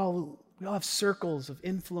circles. We all have circles of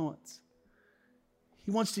influence.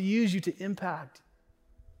 He wants to use you to impact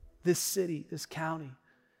this city, this county,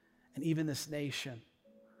 and even this nation.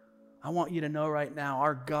 I want you to know right now,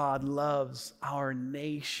 our God loves our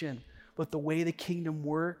nation. But the way the kingdom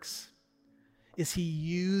works is He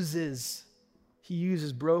uses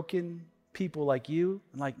broken people like you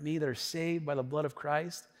and like me that are saved by the blood of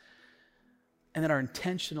Christ and that are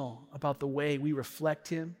intentional about the way we reflect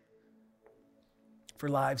him for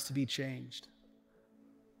lives to be changed.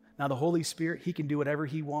 Now, the Holy Spirit, he can do whatever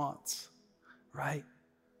he wants, right?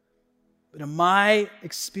 But in my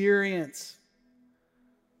experience,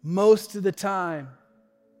 most of the time,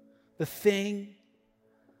 the thing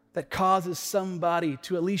that causes somebody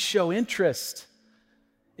to at least show interest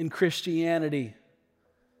in Christianity,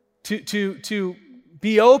 to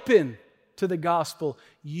be open to the gospel,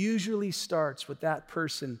 usually starts with that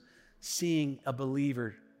person seeing a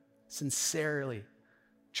believer sincerely,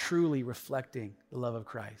 truly reflecting the love of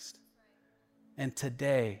Christ. And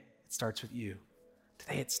today, it starts with you.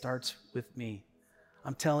 Today, it starts with me.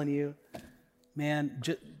 I'm telling you, man,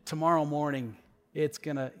 tomorrow morning, it's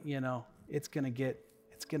gonna get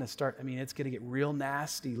real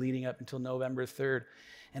nasty leading up until November 3rd.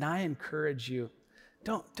 And I encourage you,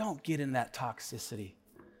 don't get in that toxicity.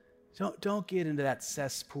 Don't get into that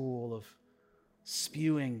cesspool of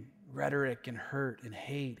spewing rhetoric and hurt and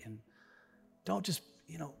hate. And don't just,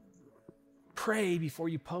 pray before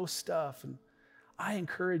you post stuff. And I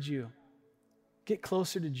encourage you, get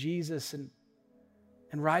closer to Jesus and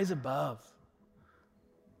rise above.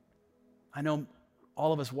 I know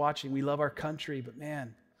all of us watching, we love our country, but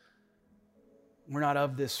man, we're not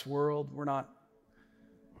of this world. We're not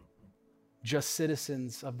just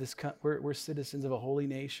citizens of this country. We're citizens of a holy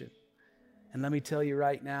nation. And let me tell you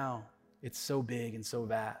right now, it's so big and so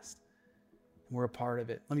vast. And we're a part of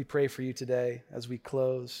it. Let me pray for you today as we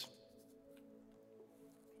close.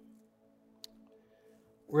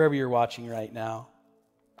 Wherever you're watching right now,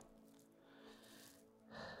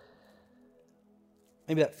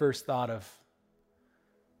 maybe that first thought of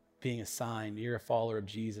being a sign, you're a follower of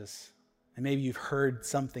Jesus. And maybe you've heard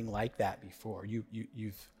something like that before. You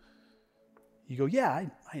go, yeah,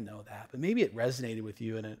 I know that. But maybe it resonated with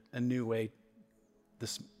you in a new way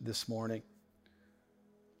this morning.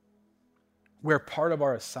 Where part of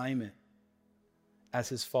our assignment as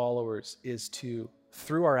his followers is to,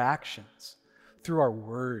 through our actions, through our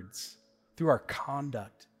words, through our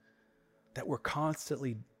conduct, that we're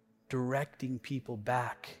constantly directing people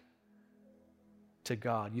back to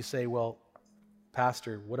God. You say, well,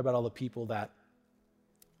 Pastor, what about all the people that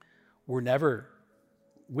were never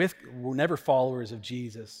followers of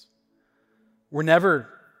Jesus? We're never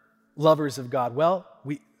lovers of God. Well,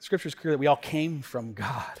 Scripture's clear that we all came from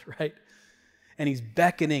God, right? And he's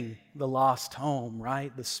beckoning the lost home,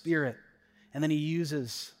 right? The Spirit. And then he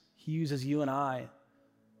uses you and I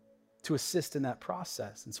to assist in that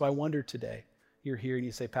process. And so I wonder today, you're here and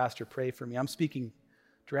you say, Pastor, pray for me. I'm speaking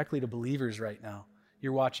directly to believers right now.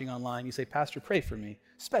 You're watching online, you say, Pastor, pray for me,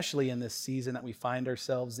 especially in this season that we find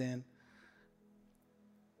ourselves in,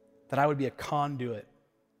 that I would be a conduit.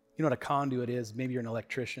 You know what a conduit is? Maybe you're an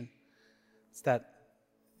electrician. It's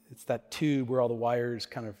that tube where all the wires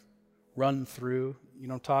kind of run through. You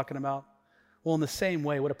know what I'm talking about? Well, in the same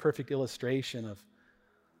way, what a perfect illustration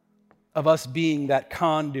of us being that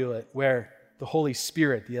conduit where the Holy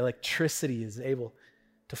Spirit, the electricity is able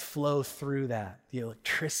to flow through that. The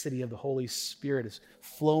electricity of the Holy Spirit is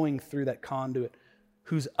flowing through that conduit,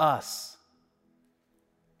 who's us,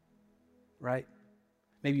 right?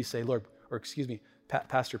 Maybe you say, Lord, or excuse me,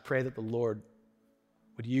 Pastor, pray that the Lord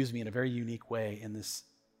would use me in a very unique way in this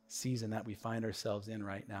season that we find ourselves in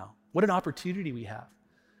right now. What an opportunity we have,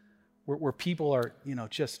 where people are,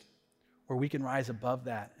 just where we can rise above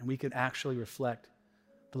that and we can actually reflect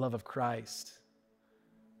the love of Christ.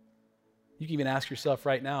 You can even ask yourself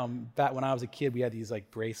right now, back when I was a kid, we had these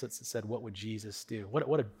bracelets that said, what would Jesus do?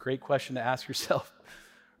 What a great question to ask yourself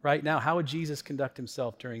right now. How would Jesus conduct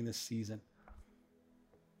himself during this season?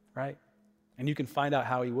 Right? And you can find out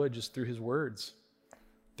how he would just through his words,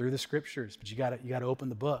 through the Scriptures. But you got to open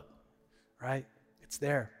the book, right? It's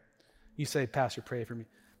there. You say, Pastor, pray for me.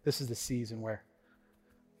 This is the season where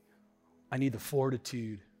I need the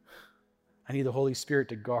fortitude. I need the Holy Spirit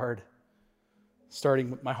to guard, starting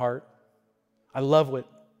with my heart. I love what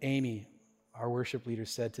Amy, our worship leader,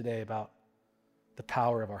 said today about the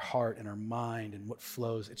power of our heart and our mind and what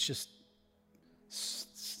flows. It's just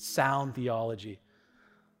sound theology.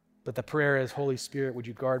 But the prayer is, Holy Spirit, would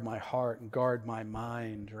you guard my heart and guard my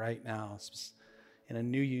mind right now in a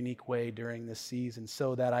new, unique way during this season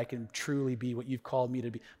so that I can truly be what you've called me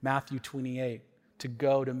to be. Matthew 28, to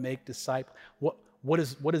go to make disciples. What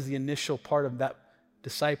is the initial part of that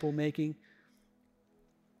disciple making?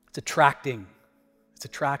 It's attracting. It's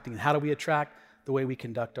attracting. And how do we attract? The way we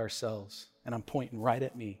conduct ourselves. And I'm pointing right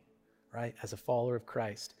at me, right? As a follower of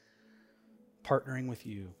Christ, partnering with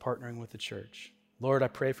you, partnering with the church. Lord, I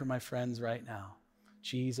pray for my friends right now. In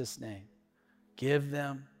Jesus' name. Give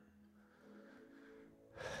them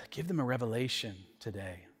Give them a revelation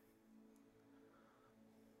today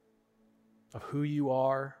of who you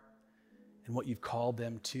are and what you've called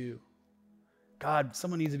them to. God,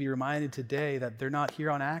 someone needs to be reminded today that they're not here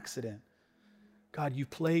on accident. God, you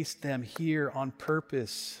placed them here on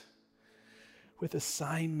purpose with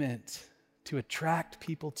assignment to attract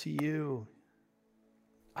people to you.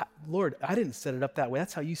 Lord, I didn't set it up that way.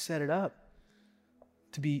 That's how you set it up.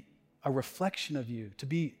 To be a reflection of you, to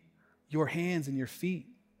be your hands and your feet.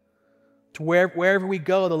 To wherever we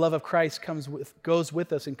go, the love of Christ goes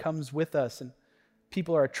with us and comes with us, and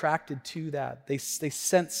people are attracted to that. They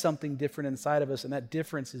sense something different inside of us, and that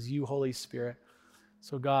difference is you, Holy Spirit.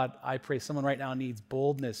 So God, I pray someone right now needs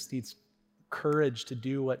boldness, needs courage to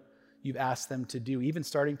do what you've asked them to do, even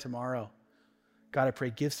starting tomorrow. God, I pray,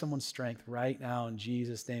 give someone strength right now in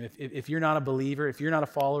Jesus' name. If you're not a believer, if you're not a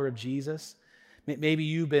follower of Jesus, maybe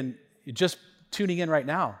you've been just tuning in right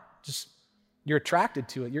now. You're attracted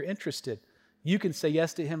to it. You're interested. You can say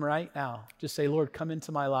yes to him right now. Just say, Lord, come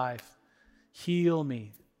into my life. Heal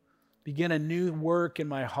me. Begin a new work in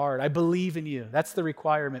my heart. I believe in you. That's the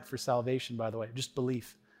requirement for salvation, by the way. Just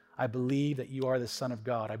belief. I believe that you are the Son of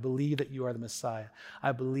God. I believe that you are the Messiah.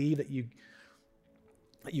 I believe that you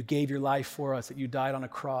gave your life for us, that you died on a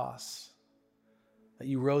cross, that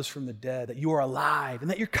you rose from the dead, that you are alive,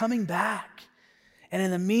 and that you're coming back. And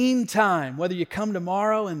in the meantime, whether you come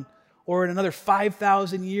tomorrow or in another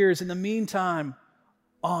 5,000 years, in the meantime,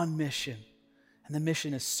 on mission. And the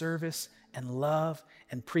mission is service and love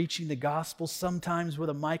and preaching the gospel, sometimes with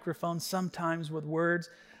a microphone, sometimes with words,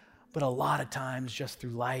 but a lot of times just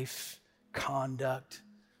through life, conduct,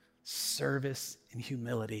 service, and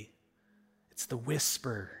humility. It's the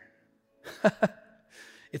whisper.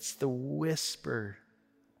 It's the whisper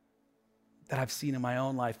that I've seen in my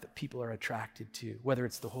own life that people are attracted to, whether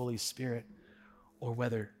it's the Holy Spirit or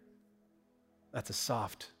whether that's a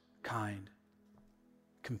soft, kind,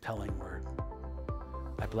 compelling word.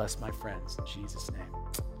 I bless my friends in Jesus' name.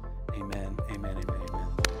 Amen, amen, amen, amen.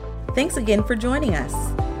 Thanks again for joining us.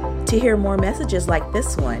 To hear more messages like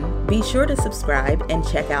this one, be sure to subscribe and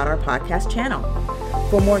check out our podcast channel.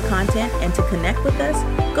 For more content and to connect with us,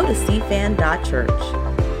 go to cfan.church.